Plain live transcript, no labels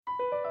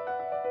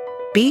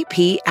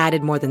BP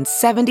added more than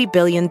 $70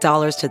 billion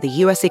to the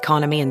U.S.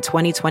 economy in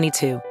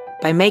 2022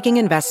 by making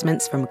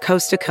investments from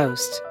coast to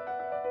coast.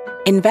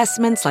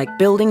 Investments like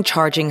building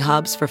charging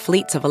hubs for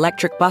fleets of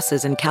electric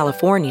buses in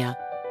California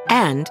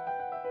and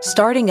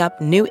starting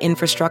up new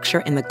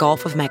infrastructure in the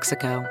Gulf of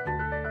Mexico.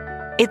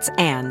 It's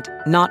and,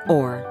 not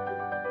or.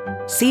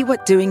 See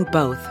what doing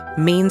both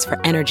means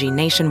for energy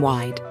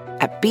nationwide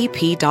at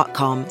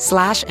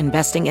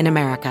bp.com/investing in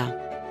America.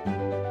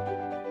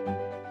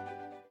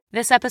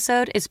 This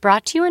episode is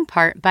brought to you in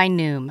part by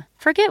Noom.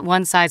 Forget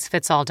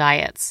one-size-fits-all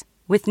diets.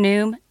 With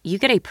Noom, you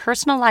get a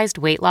personalized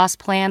weight loss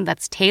plan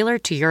that's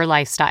tailored to your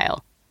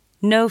lifestyle.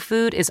 No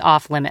food is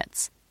off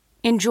limits.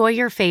 Enjoy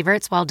your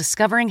favorites while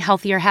discovering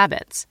healthier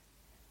habits.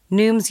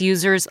 Noom's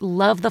users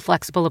love the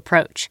flexible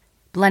approach,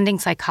 blending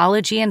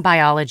psychology and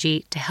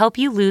biology to help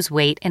you lose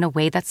weight in a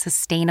way that's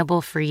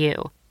sustainable for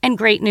you. And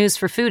great news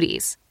for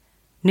foodies.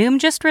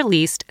 Noom just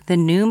released the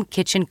Noom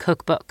Kitchen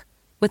Cookbook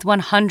with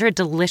 100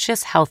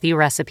 delicious, healthy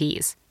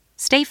recipes.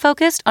 Stay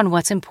focused on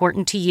what's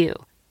important to you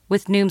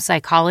with Noom's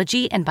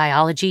psychology and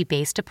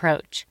biology-based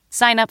approach.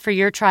 Sign up for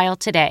your trial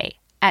today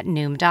at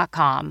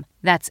Noom.com.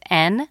 That's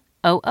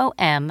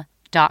NOOM.com.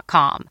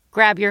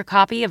 Grab your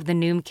copy of the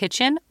Noom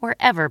Kitchen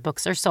wherever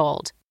books are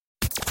sold.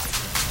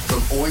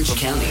 From Orange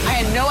County.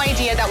 I had no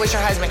idea that was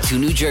your husband. To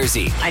New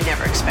Jersey. I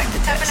never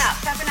expected this.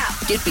 Stepping up.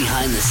 Get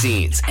behind the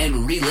scenes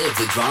and relive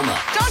the drama.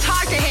 Don't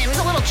talk to him. He's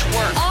a little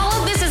twerp.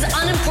 All of this is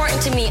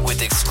unimportant to me.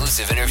 With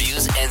exclusive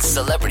interviews and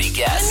celebrity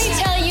guests. Let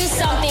me tell you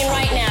something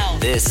right now.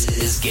 This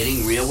is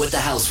Getting Real with the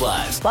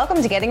Housewives.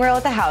 Welcome to Getting Real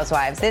with the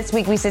Housewives. This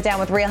week we sit down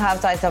with Real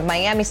Housewives of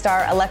Miami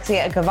star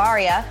Alexia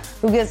Echevarria,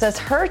 who gives us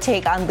her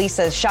take on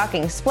Lisa's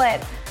shocking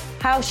split,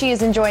 how she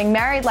is enjoying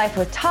married life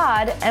with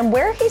Todd, and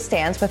where he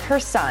stands with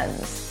her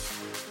sons.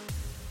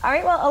 All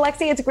right, well,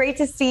 Alexia, it's great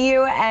to see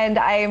you, and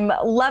I'm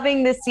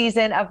loving this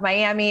season of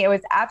Miami. It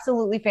was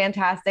absolutely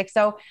fantastic.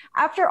 So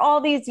after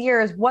all these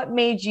years, what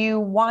made you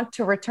want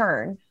to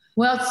return?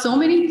 Well, so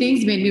many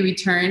things made me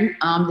return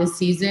this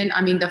season.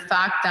 I mean, the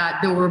fact that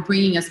they were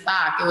bringing us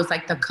back, it was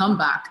like the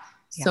comeback.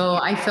 Yeah. So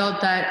I felt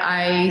that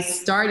I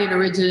started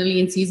originally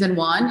in season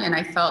 1, and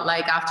I felt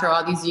like after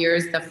all these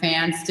years, the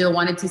fans still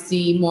wanted to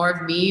see more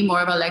of me,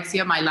 more of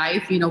Alexia, my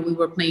life. You know, we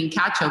were playing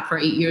catch up for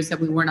 8 years that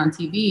we weren't on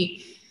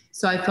TV.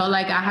 So I felt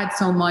like I had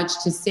so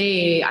much to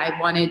say. I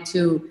wanted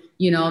to,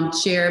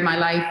 share my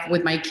life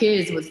with my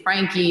kids, with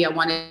Frankie. I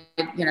wanted,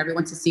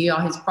 everyone to see all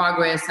his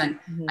progress and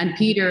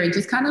Peter, and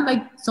just kind of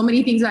like so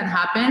many things that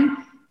happened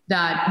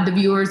that the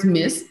viewers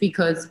missed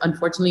because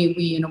unfortunately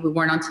we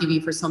weren't on TV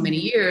for so many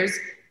years.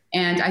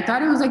 And I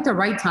thought it was like the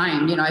right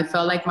time. I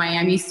felt like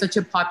Miami is such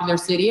a popular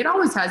city. It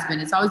always has been.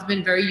 It's always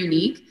been very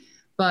unique.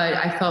 But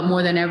I felt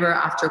more than ever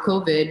after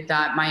COVID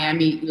that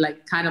Miami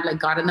kind of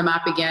got on the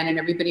map again, and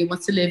everybody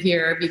wants to live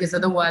here because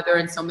of the weather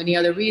and so many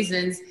other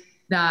reasons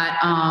that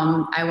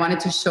I wanted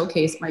to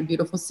showcase my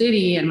beautiful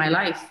city and my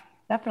life.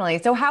 Definitely.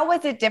 So how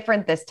was it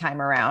different this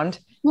time around?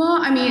 Well,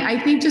 I mean, I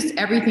think just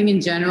everything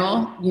in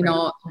general,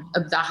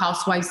 the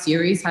Housewives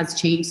series has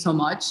changed so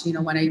much.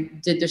 When I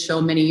did the show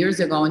many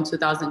years ago in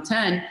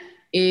 2010,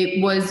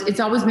 it's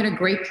always been a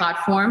great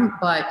platform,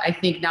 but I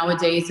think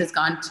nowadays it's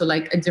gone to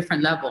a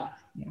different level.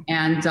 Yeah.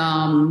 And,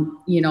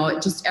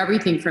 just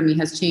everything for me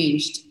has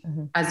changed.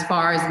 As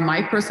far as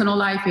my personal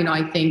life,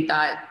 I think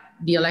that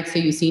the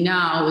Alexia you see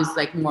now is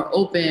more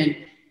open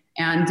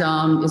and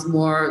is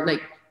more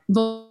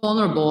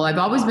vulnerable. I've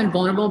always been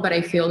vulnerable, but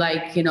I feel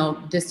like,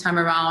 this time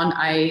around,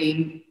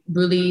 I'm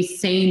really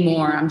saying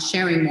more, I'm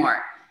sharing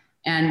more.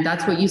 And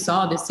that's what you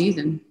saw this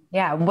season.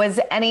 Yeah.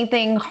 Was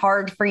anything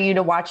hard for you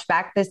to watch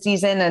back this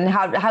season? And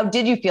how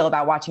did you feel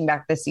about watching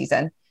back this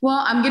season?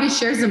 Well, I'm going to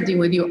share something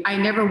with you. I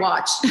never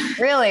watched.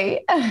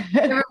 Really? I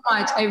never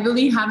watched. I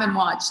really haven't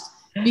watched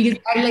because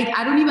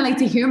I don't even like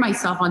to hear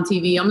myself on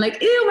TV. I'm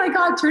like, ew, my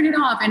God, turn it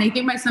off. And I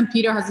think my son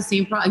Peter has the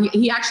same problem.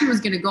 He actually was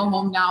going to go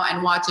home now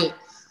and watch it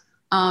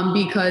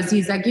because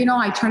he's like,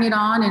 I turn it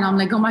on and I'm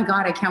like, oh my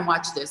God, I can't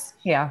watch this.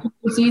 Yeah.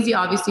 It's easy,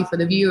 obviously, for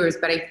the viewers.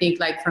 But I think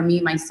for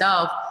me,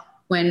 myself,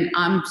 when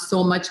I'm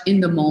so much in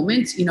the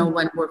moment,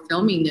 when we're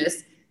filming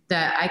this,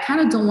 that I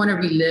kind of don't want to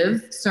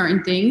relive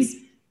certain things.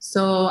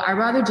 So I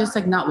rather just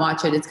not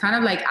watch it. It's kind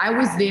of I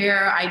was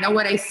there. I know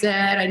what I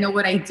said. I know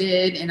what I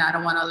did. And I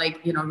don't want to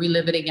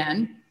relive it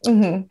again.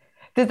 Mm-hmm.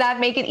 Does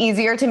that make it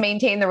easier to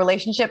maintain the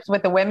relationships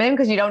with the women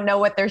because you don't know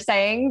what they're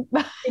saying?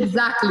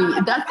 Exactly.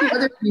 That's the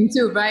other thing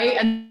too, right?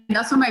 And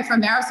that's what my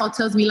friend Marisol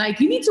tells me,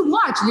 you need to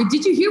watch.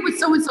 Did you hear what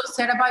so-and-so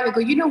said about it? I go,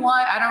 you know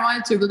what? I don't want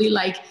it to really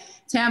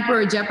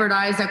tamper or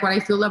jeopardize what I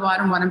feel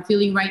about and what I'm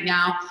feeling right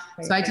now.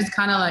 So I just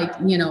kind of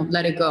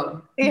let it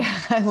go. Yeah,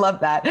 I love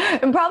that.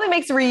 It probably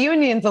makes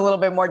reunions a little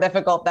bit more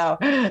difficult though.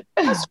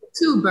 That's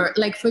true, Bert.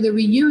 For the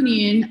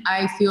reunion,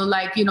 I feel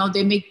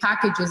they make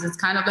packages. It's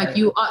kind of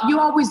you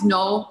always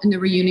know in the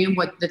reunion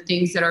what the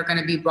things that are going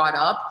to be brought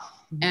up.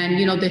 And,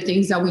 the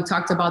things that we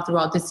talked about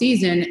throughout the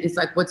season is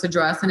like what's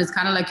addressed. And it's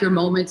kind of like your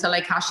moment to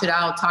like hash it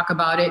out, talk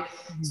about it.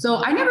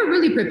 So I never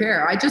really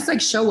prepare. I just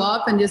like show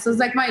up and this is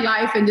like my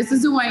life and this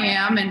is who I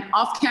am. And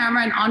off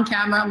camera and on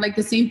camera, I'm like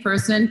the same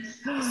person.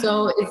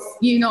 So it's,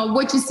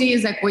 what you see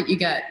is like what you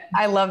get.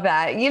 I love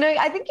that.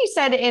 I think you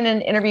said in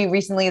an interview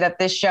recently that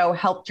this show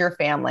helped your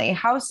family.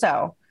 How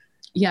so?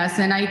 Yes.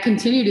 And I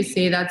continue to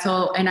say that.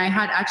 So, and I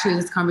had actually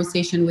this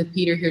conversation with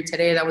Peter here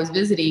today that was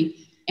visiting.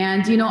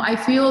 And, I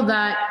feel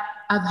that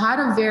I've had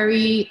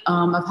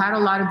a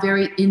lot of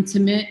very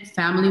intimate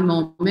family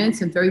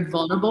moments and very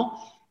vulnerable.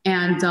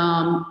 And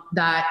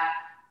that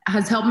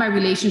has helped my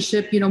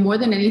relationship, more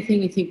than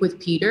anything, I think with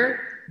Peter,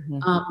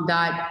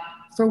 that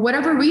for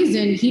whatever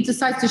reason, he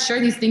decides to share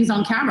these things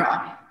on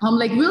camera. I'm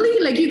like,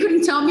 really? Like, you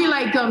couldn't tell me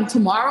like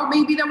tomorrow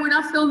maybe that we're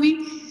not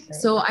filming?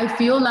 So I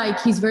feel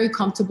like he's very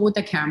comfortable with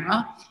the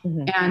camera.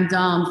 And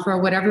for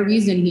whatever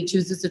reason, he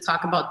chooses to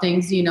talk about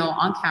things,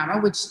 on camera,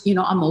 which,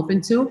 I'm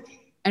open to.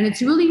 And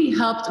it's really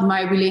helped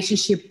my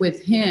relationship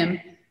with him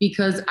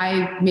because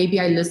I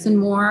listen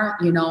more,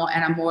 and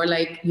I'm more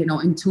like,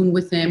 in tune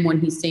with him when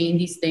he's saying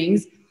these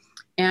things.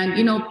 And,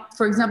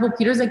 for example,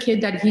 Peter's a kid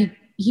that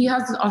he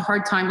has a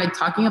hard time like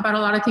talking about a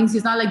lot of things.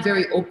 He's not like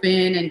very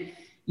open and,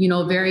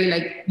 very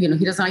like,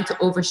 he doesn't like to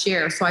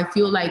overshare. So I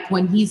feel like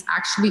when he's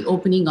actually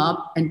opening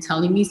up and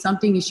telling me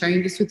something and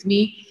sharing this with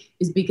me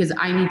is because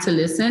I need to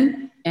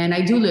listen. And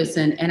I do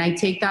listen. And I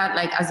take that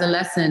like as a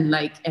lesson,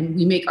 like, and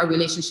we make our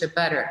relationship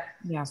better.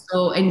 Yeah.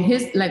 So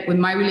with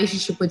my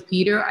relationship with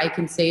Peter, I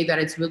can say that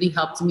it's really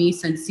helped me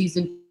since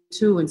season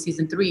 2 and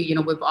season 3.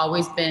 We've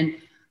always been,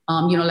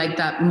 like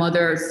that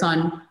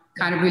mother-son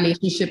kind of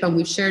relationship, and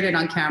we've shared it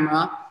on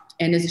camera.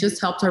 And it's just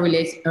helped our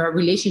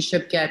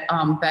relationship get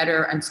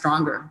better and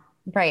stronger.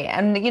 Right.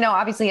 And,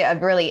 obviously a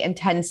really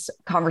intense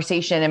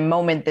conversation and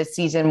moment this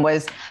season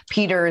was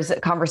Peter's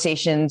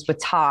conversations with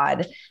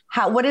Todd.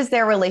 What is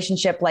their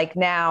relationship like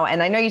now?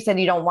 And I know you said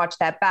you don't watch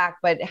that back,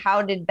 but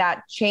how did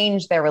that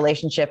change their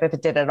relationship, if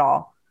it did at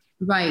all?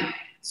 Right.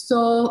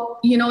 So,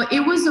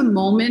 it was a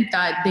moment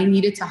that they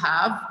needed to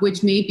have,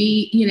 which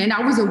maybe, and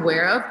I was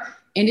aware of,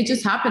 and it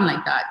just happened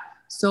like that.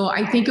 So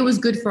I think it was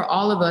good for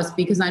all of us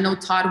because I know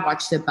Todd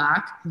watched it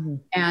back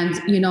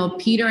and,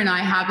 Peter and I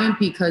haven't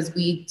because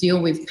we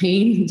deal with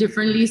pain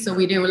differently. So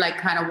we didn't like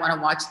kind of want to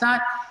watch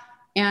that.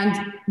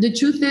 And the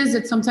truth is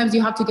that sometimes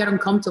you have to get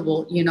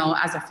uncomfortable,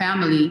 as a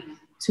family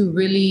to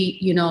really,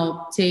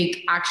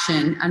 take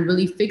action and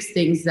really fix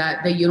things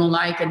that you don't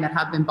like and that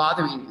have been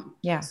bothering you.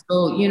 Yeah.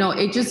 So,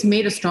 it just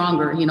made us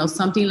stronger,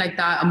 something like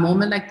that, a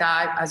moment like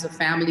that as a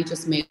family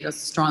just made us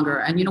stronger.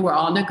 And, we're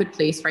all in a good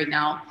place right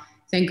now.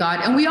 Thank God.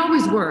 And we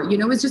always were,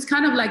 it's just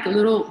kind of like a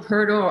little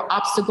hurdle or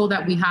obstacle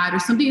that we had or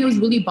something that was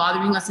really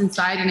bothering us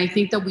inside. And I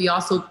think that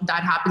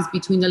that happens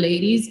between the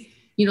ladies.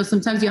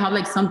 Sometimes you have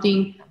like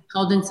something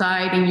held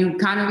inside and you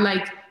kind of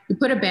like, you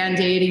put a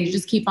Band-Aid and you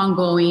just keep on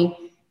going.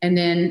 And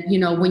then,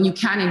 when you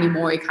can't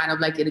anymore, it kind of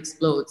like it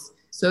explodes.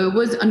 So it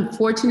was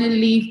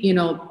unfortunately,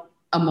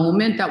 a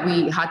moment that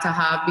we had to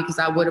have because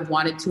I would have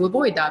wanted to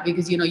avoid that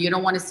because, you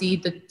don't want to see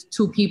the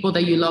two people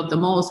that you love the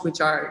most, which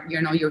are,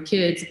 your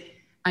kids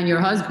and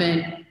your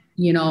husband,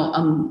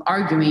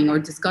 arguing or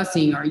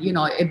discussing or,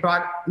 it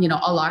brought,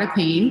 a lot of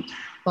pain,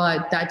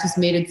 but that just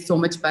made it so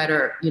much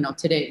better,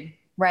 today.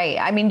 Right.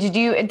 I mean,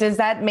 does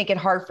that make it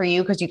hard for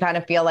you? Cause you kind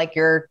of feel like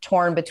you're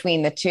torn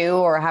between the two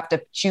or have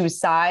to choose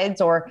sides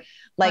or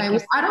like,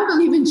 I don't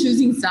believe in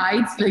choosing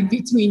sides like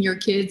between your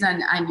kids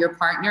and your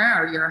partner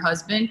or your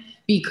husband,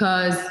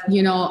 because,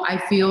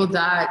 I feel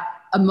that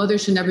a mother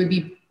should never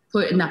be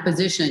put in that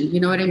position.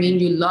 You know what I mean?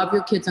 You love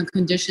your kids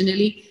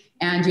unconditionally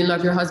and you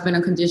love your husband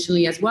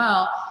unconditionally as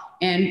well.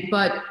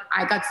 But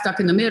I got stuck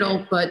in the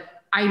middle,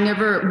 but I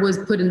never was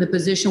put in the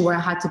position where I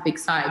had to pick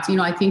sides.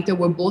 I think that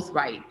we're both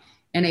right.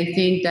 And I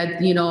think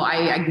that,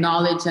 I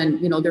acknowledge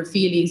and, their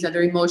feelings and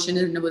their emotions,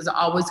 and it was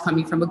always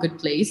coming from a good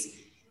place.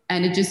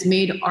 And it just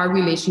made our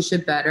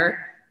relationship better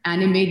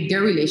and it made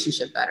their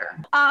relationship better.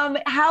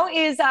 How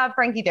is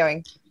Frankie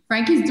doing?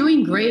 Frankie's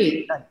doing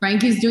great.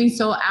 Frankie's doing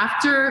so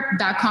after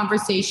that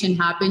conversation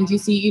happened. You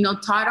see,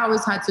 Todd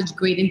always had such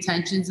great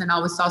intentions and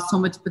always saw so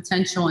much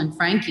potential in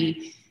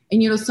Frankie.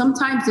 And,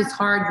 sometimes it's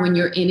hard when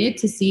you're in it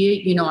to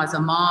see it, as a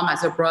mom,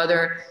 as a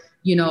brother,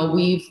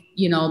 we've,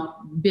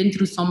 been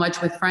through so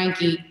much with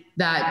Frankie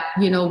that,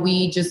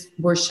 we just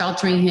were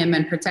sheltering him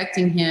and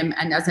protecting him.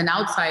 And as an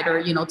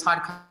outsider,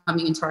 Todd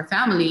coming into our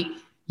family,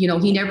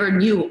 he never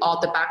knew all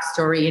the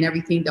backstory and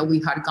everything that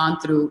we had gone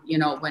through,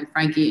 when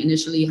Frankie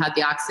initially had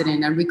the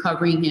accident and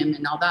recovering him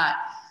and all that.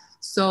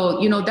 So,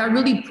 that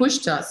really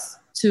pushed us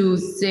to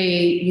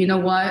say, you know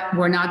what,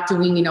 we're not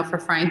doing enough for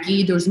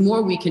Frankie. There's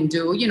more we can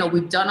do.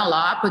 We've done a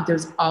lot, but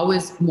there's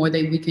always more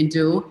that we can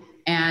do.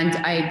 And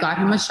I got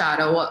him a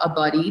shadow, a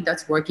buddy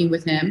that's working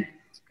with him.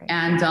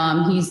 And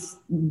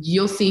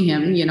you'll see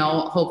him,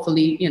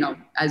 hopefully,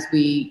 as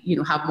we,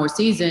 have more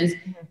seasons,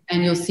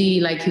 and you'll see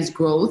like his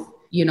growth.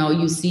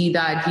 you see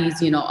that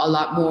he's, a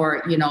lot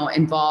more,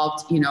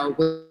 involved,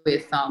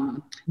 with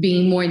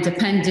being more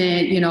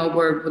independent.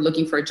 We're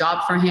looking for a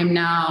job for him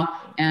now.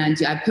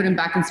 And I put him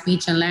back in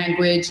speech and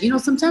language.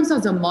 Sometimes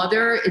as a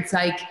mother, it's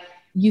like,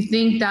 you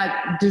think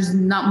that there's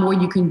not more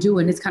you can do.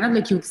 And it's kind of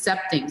like you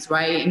accept things,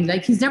 right? And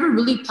like, he's never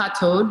really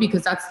plateaued,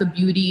 because that's the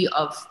beauty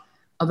of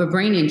a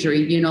brain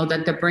injury,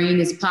 that the brain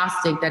is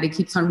plastic, that it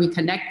keeps on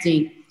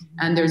reconnecting.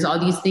 And there's all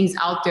these things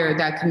out there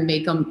that can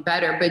make them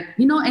better. But,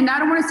 and I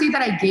don't want to say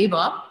that I gave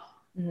up,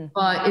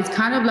 but it's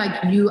kind of like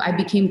I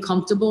became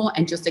comfortable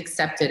and just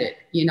accepted it,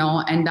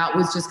 and that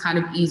was just kind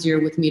of easier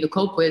with me to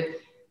cope with.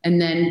 And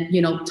then,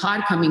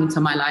 Todd coming into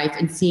my life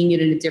and seeing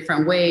it in a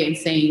different way and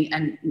saying,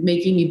 and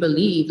making me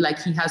believe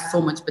like he has so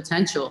much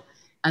potential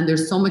and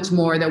there's so much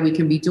more that we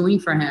can be doing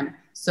for him.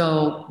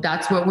 So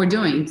that's what we're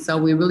doing. So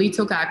we really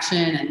took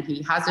action, and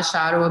he has a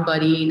shadow, a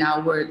buddy.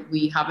 Now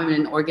we have him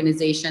in an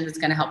organization that's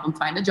going to help him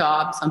find a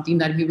job, something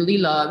that he really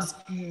loves,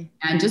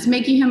 and just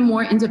making him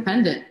more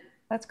independent.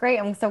 That's great.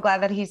 I'm so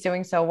glad that he's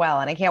doing so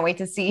well. And I can't wait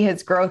to see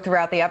his growth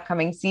throughout the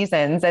upcoming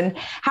seasons. And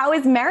how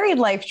is married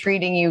life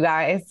treating you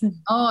guys?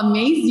 Oh,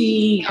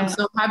 amazing. I'm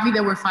so happy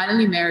that we're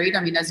finally married.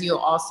 I mean, as you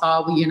all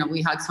saw,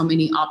 we had so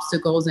many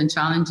obstacles and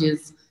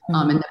challenges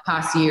in the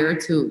past year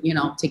to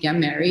get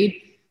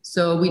married.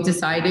 So we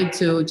decided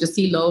to just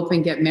elope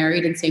and get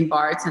married in St.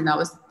 Bart's. And that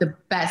was the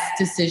best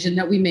decision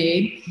that we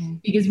made,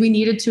 because we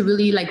needed to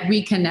really like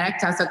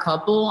reconnect as a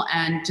couple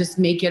and just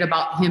make it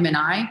about him and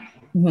I.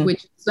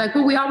 Which is like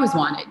what we always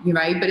wanted,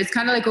 right? But it's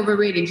kind of like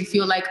overrated. You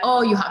feel like,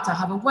 oh, you have to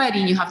have a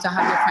wedding, you have to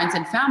have your friends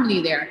and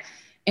family there.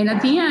 And at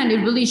the end, it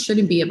really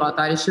shouldn't be about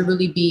that. It should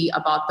really be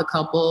about the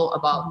couple,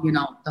 about,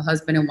 the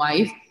husband and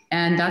wife.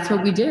 And that's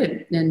what we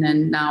did. And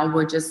then now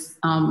we're just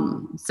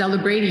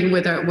celebrating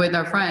with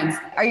our friends.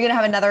 Are you going to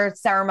have another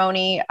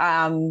ceremony,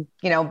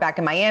 back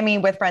in Miami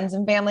with friends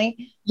and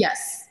family?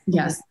 Yes.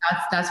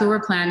 That's what we're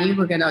planning.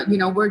 We're going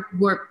to,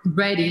 we're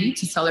ready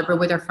to celebrate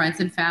with our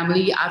friends and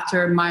family.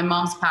 After my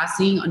mom's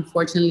passing,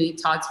 unfortunately,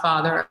 Todd's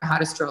father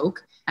had a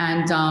stroke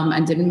and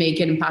didn't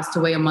make it and passed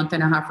away a month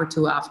and a half or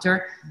two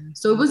after.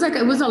 So it was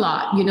a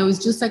lot, it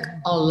was just like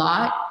a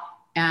lot.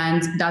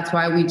 And that's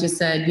why we just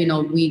said,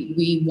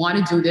 we want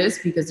to do this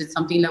because it's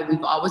something that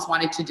we've always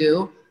wanted to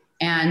do.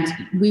 And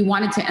we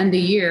wanted to end the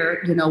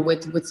year,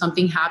 with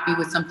something happy,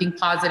 with something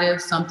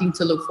positive, something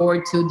to look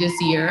forward to this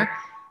year.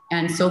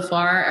 And so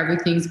far,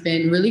 everything's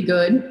been really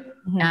good.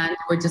 And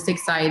we're just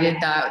excited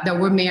that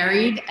we're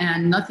married,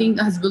 and nothing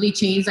has really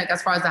changed, like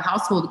as far as the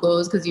household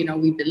goes, because,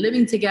 we've been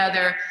living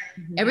together.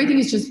 Everything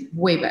is just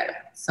way better.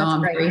 So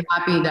I'm very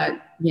happy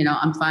that,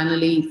 I'm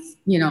finally,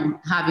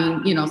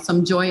 having,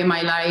 some joy in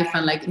my life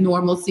and like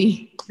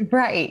normalcy.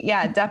 Right.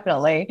 Yeah,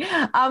 definitely.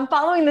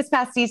 Following this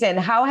past season,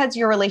 how has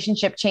your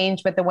relationship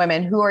changed with the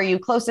women? Who are you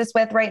closest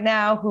with right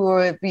now? Who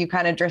have you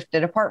kind of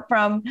drifted apart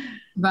from?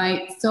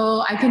 Right.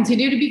 So I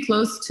continue to be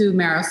close to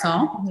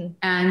Marisol,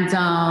 and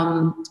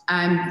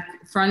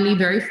I'm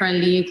very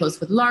friendly and close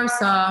with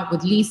Larsa,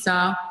 with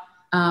Lisa.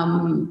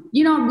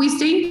 We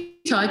stay in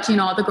touch,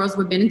 all the girls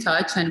we've been in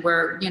touch, and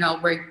we're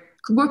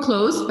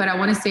close, but I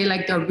want to say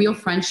like the real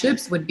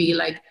friendships would be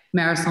like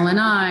Marisol and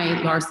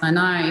I, Larsa and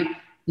I,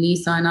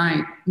 Lisa and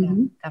I.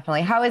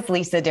 Definitely. How is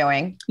Lisa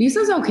doing?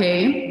 Lisa's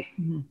okay.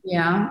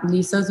 Yeah,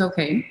 Lisa's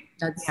okay.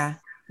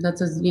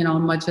 That's as,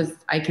 much as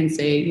I can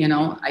say.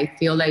 I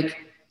feel like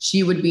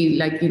she would be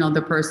like,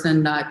 the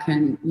person that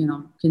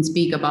can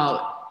speak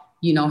about,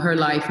 her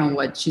life and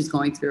what she's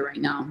going through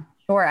right now.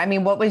 Sure. I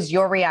mean, what was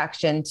your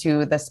reaction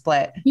to the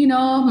split?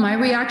 My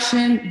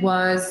reaction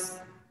was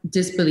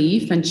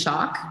disbelief and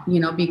shock,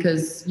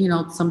 because,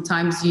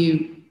 sometimes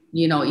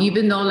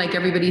even though like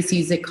everybody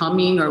sees it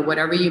coming or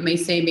whatever you may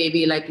say,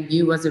 maybe like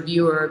you as a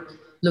viewer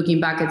looking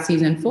back at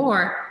season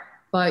 4,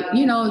 but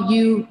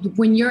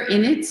when you're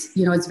in it,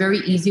 it's very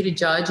easy to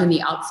judge on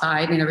the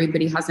outside, and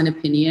everybody has an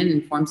opinion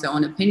and forms their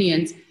own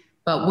opinions.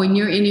 But when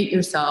you're in it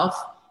yourself,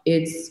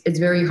 it's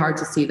very hard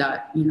to see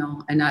that,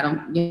 and I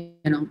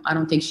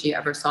don't think she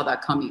ever saw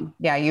that coming.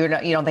 Yeah. You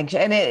don't think,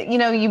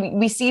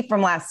 we see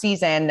from last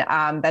season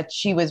that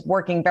she was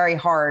working very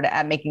hard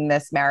at making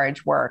this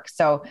marriage work.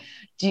 So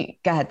go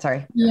ahead.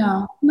 Sorry.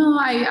 Yeah, no,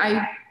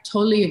 I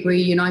totally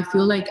agree. I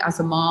feel like as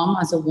a mom,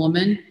 as a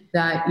woman,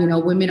 that,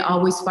 women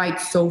always fight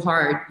so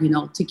hard,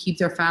 to keep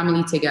their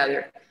family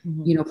together,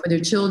 for their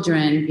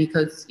children,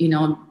 because, you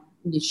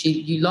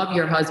love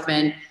your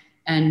husband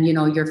and,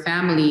 your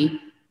family.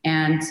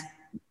 And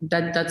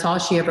that's all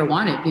she ever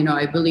wanted.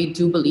 I really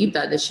do believe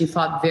that she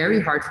fought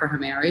very hard for her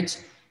marriage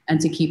and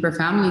to keep her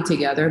family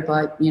together.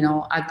 But,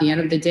 at the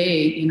end of the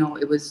day,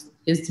 it was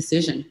his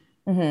decision.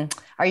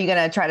 Are you going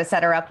to try to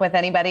set her up with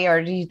anybody,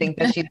 or do you think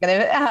that she's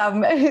going to?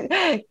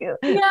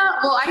 Yeah,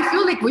 well, I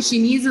feel like what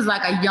she needs is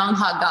like a young,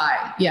 hot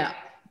guy. Yeah.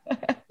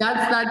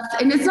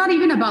 That's, and it's not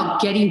even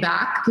about getting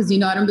back, because,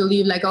 I don't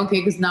believe like, okay,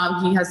 because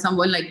now he has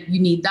someone, like you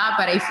need that.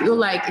 But I feel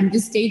like in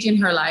this stage in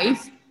her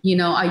life, a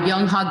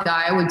young hot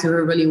guy would do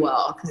her really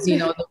well, because,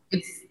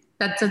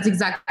 that's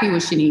exactly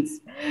what she needs.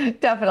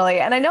 Definitely.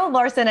 And I know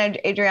Larson and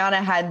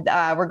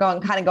Adriana were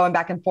going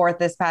back and forth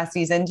this past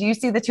season. Do you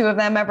see the two of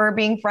them ever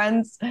being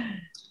friends?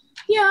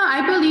 Yeah,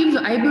 I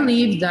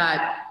believe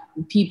that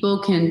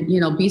people can,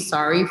 be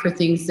sorry for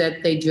things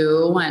that they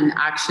do and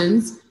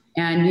actions.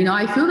 And,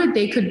 I feel that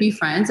they could be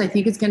friends. I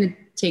think it's going to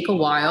take a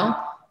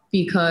while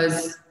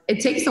because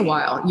it takes a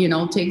while,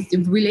 takes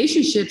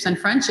relationships and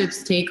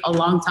friendships take a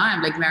long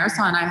time. Like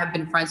Marisol and I have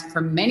been friends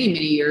for many,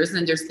 many years,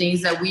 and there's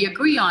things that we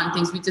agree on,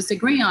 things we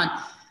disagree on,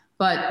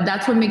 but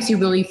that's what makes you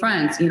really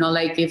friends.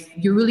 Like if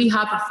you really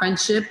have a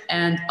friendship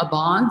and a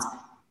bond,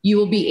 you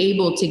will be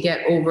able to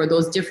get over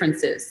those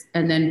differences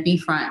and then be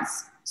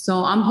friends.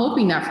 So I'm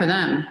hoping that for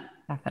them.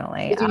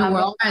 Definitely. We're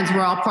all friends.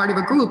 We're all part of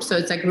a group. So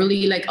it's like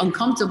really like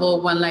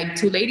uncomfortable when like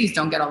two ladies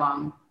don't get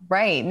along.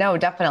 Right. No,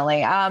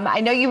 definitely.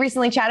 I know you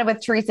recently chatted with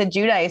Teresa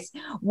Giudice.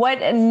 What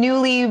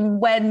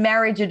newlywed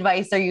marriage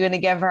advice are you going to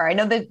give her? I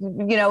know that,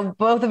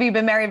 both of you have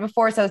been married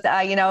before. So,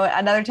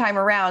 another time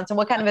around. So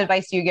what kind of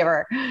advice do you give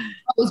her?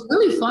 It was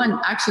really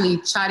fun actually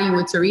chatting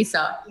with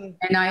Teresa.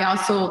 And I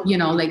also,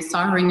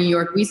 saw her in New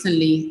York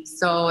recently.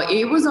 So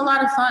it was a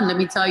lot of fun. Let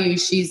me tell you,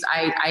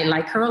 I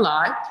like her a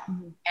lot.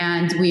 Mm-hmm.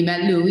 And we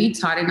met Louis.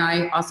 Todd and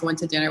I also went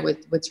to dinner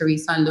with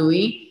Teresa and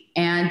Louis.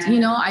 And,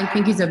 I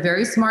think he's a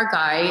very smart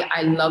guy.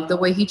 I love the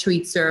way he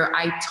treats her.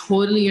 I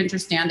totally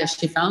understand that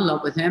she fell in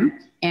love with him.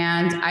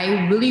 And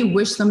I really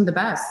wish them the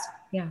best.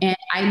 Yeah. And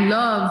I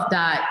love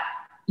that,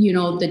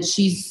 that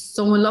she's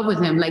so in love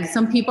with him. Like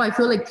some people, I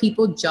feel like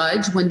people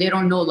judge when they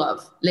don't know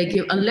love. Like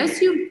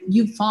unless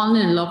you've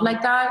fallen in love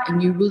like that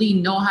and you really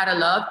know how to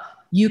love,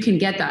 you can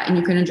get that and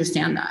you can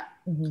understand that.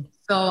 Mm-hmm.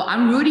 So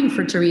I'm rooting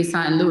for Teresa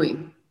and Louis.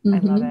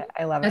 Mm-hmm.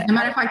 I love it. As a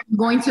matter of fact, I'm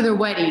going to their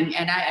wedding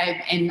and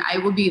I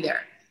will be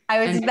there.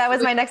 That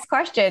was my next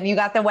question. You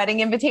got the wedding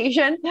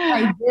invitation?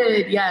 I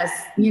did, yes.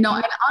 And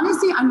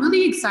honestly, I'm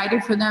really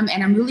excited for them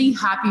and I'm really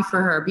happy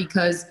for her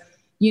because,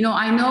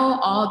 I know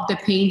all the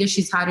pain that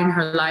she's had in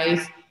her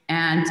life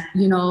and,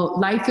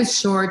 life is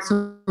short.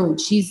 So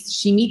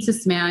she meets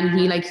this man.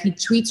 He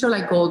treats her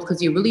like gold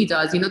because he really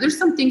does. There's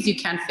some things you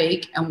can't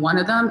fake. And one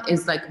of them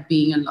is like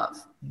being in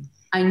love.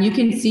 And you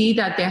can see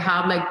that they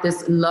have like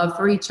this love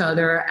for each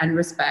other and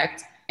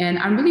respect. And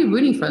I'm really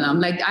rooting for them.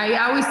 Like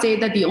I always say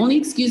that the only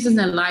excuses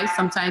in life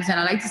sometimes, and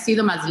I like to see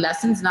them as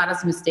lessons, not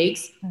as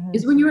mistakes,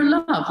 is when you're in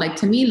love. Like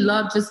to me,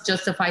 love just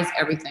justifies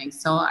everything.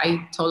 So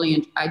I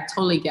totally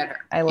get her.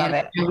 I love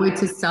it. I can't wait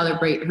to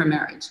celebrate her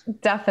marriage.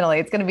 Definitely.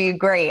 It's going to be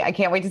great. I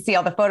can't wait to see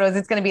all the photos.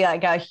 It's going to be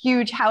like a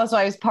huge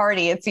housewives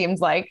party, it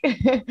seems like.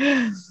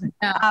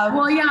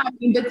 Well, yeah. I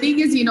mean, the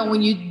thing is,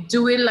 when you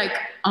do it like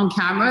on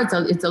camera,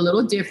 it's a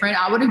little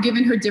different. I would have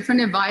given her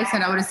different advice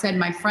and I would have said,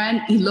 my friend,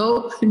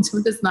 elope and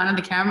do this not on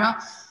the camera.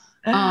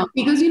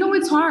 Because,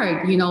 it's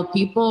hard,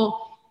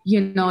 people,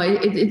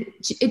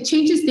 it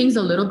changes things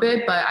a little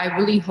bit, but I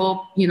really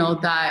hope,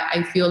 that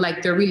I feel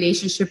like their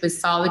relationship is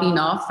solid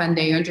enough and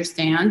they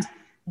understand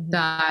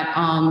that,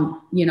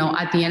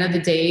 at the end of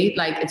the day,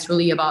 like it's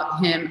really about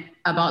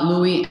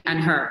Louis and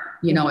her,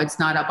 it's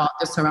not about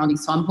the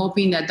surroundings. So I'm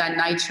hoping that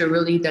night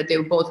that they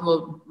both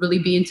will really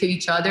be into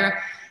each other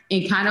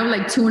and kind of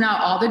like tune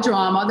out all the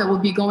drama that will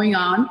be going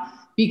on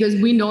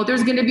because we know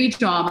there's going to be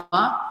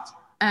drama.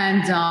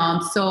 And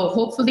so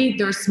hopefully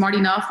they're smart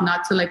enough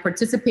not to like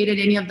participate in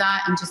any of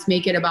that and just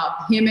make it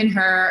about him and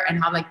her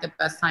and have like the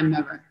best time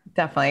ever.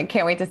 Definitely.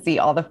 Can't wait to see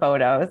all the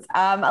photos.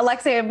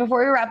 Alexia,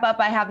 before we wrap up,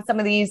 I have some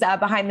of these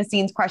behind the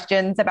scenes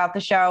questions about the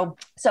show.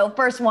 So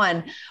first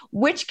one,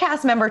 which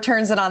cast member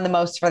turns it on the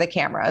most for the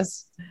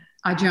cameras?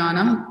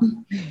 Adriana.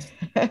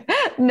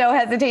 No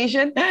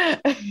hesitation.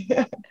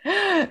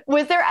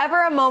 Was there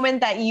ever a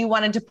moment that you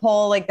wanted to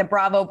pull like the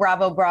bravo,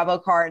 bravo, bravo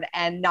card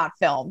and not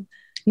film?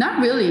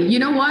 Not really. You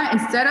know what?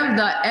 Instead of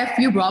the F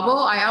you, bravo,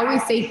 I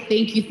always say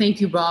thank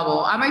you,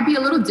 bravo. I might be a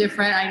little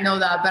different. I know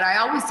that, but I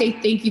always say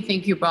thank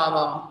you,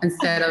 bravo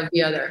instead of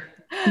the other.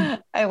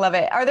 I love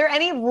it. Are there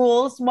any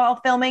rules while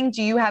filming?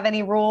 Do you have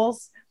any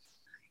rules?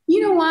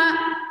 You know what?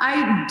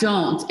 I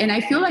don't. And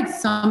I feel like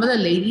some of the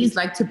ladies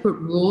like to put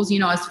rules,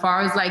 as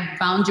far as like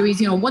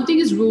boundaries, one thing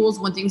is rules,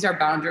 one thing are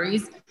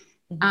boundaries.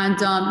 And,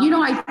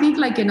 I think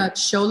like in a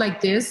show like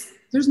this,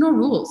 there's no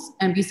rules.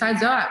 And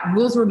besides that,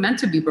 rules were meant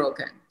to be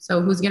broken. So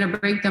who's going to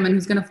break them and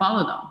who's going to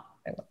follow them?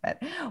 I love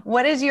it.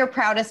 What is your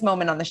proudest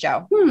moment on the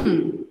show?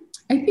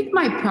 I think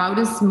my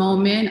proudest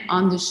moment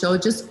on the show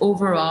just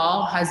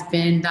overall has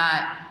been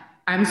that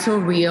I'm so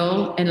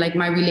real and like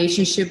my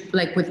relationship,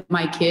 like with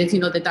my kids,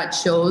 that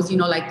shows,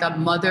 like the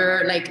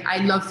mother, like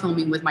I love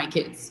filming with my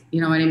kids,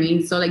 you know what I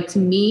mean? So like to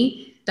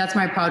me, that's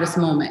my proudest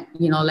moment,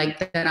 like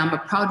that I'm a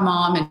proud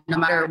mom and no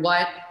matter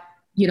what,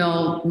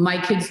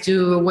 my kids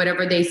do,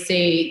 whatever they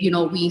say,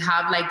 we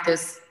have like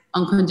this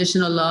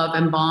unconditional love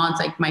and bonds,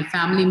 like my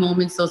family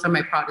moments. Those are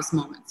my proudest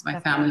moments, my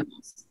family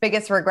moments.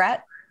 Biggest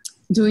regret?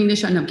 Doing the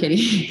show. No, I'm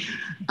kidding.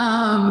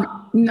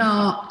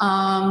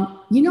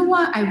 You know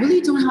what? I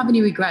really don't have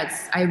any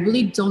regrets. I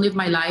really don't live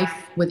my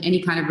life with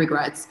any kind of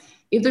regrets.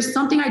 If there's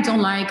something I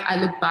don't like, I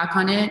look back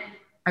on it.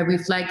 I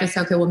reflect. I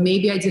say, okay, well,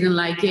 maybe I didn't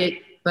like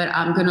it but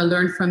I'm going to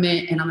learn from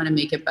it and I'm going to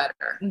make it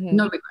better.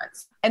 No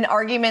regrets. An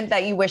argument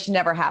that you wish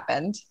never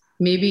happened?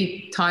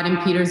 Maybe Todd and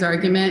Peter's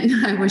argument.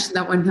 I wish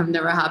that would have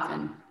never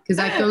happened because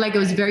I feel like it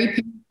was very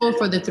painful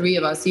for the three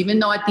of us, even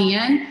though at the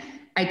end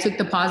I took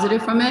the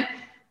positive from it.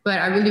 But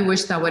I really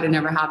wish that would have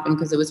never happened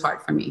because it was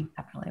hard for me.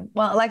 Definitely.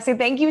 Well, Alexia,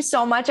 thank you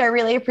so much. I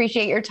really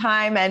appreciate your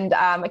time. And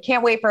I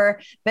can't wait for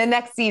the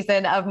next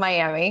season of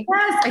Miami.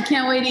 Yes, I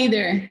can't wait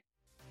either.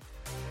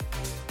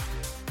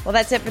 Well,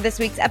 that's it for this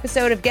week's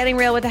episode of Getting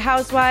Real with the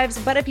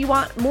Housewives. But if you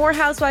want more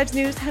Housewives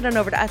news, head on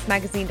over to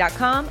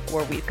usmagazine.com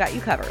where we've got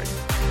you covered.